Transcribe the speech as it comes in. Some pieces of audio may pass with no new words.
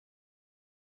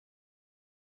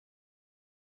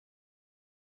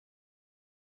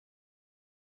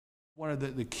One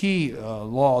of the key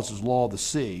laws is Law of the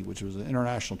Sea, which was an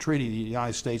international treaty the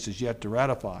United States has yet to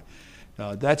ratify.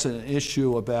 That's an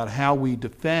issue about how we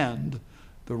defend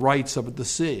the rights of the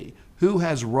sea. Who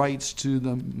has rights to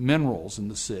the minerals in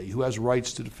the sea? Who has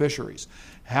rights to the fisheries?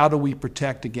 How do we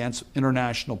protect against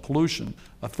international pollution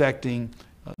affecting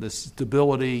the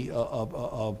stability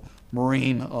of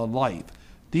marine life?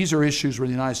 These are issues where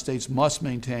the United States must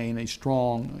maintain a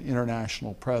strong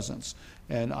international presence.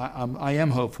 And I am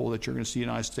hopeful that you're going to see the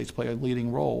United States play a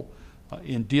leading role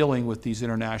in dealing with these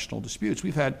international disputes.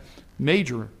 We've had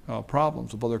major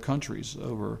problems with other countries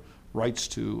over rights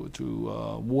to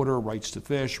water, rights to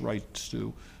fish, rights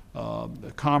to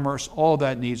commerce. All of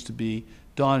that needs to be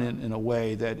done in a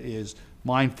way that is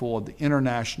mindful of the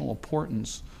international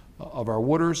importance of our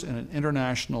waters and an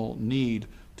international need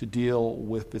to deal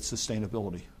with its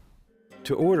sustainability.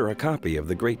 To order a copy of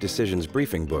the Great Decisions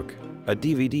Briefing Book, a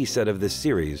DVD set of this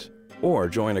series, or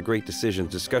join a Great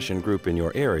Decisions discussion group in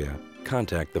your area,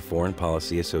 contact the Foreign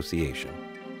Policy Association.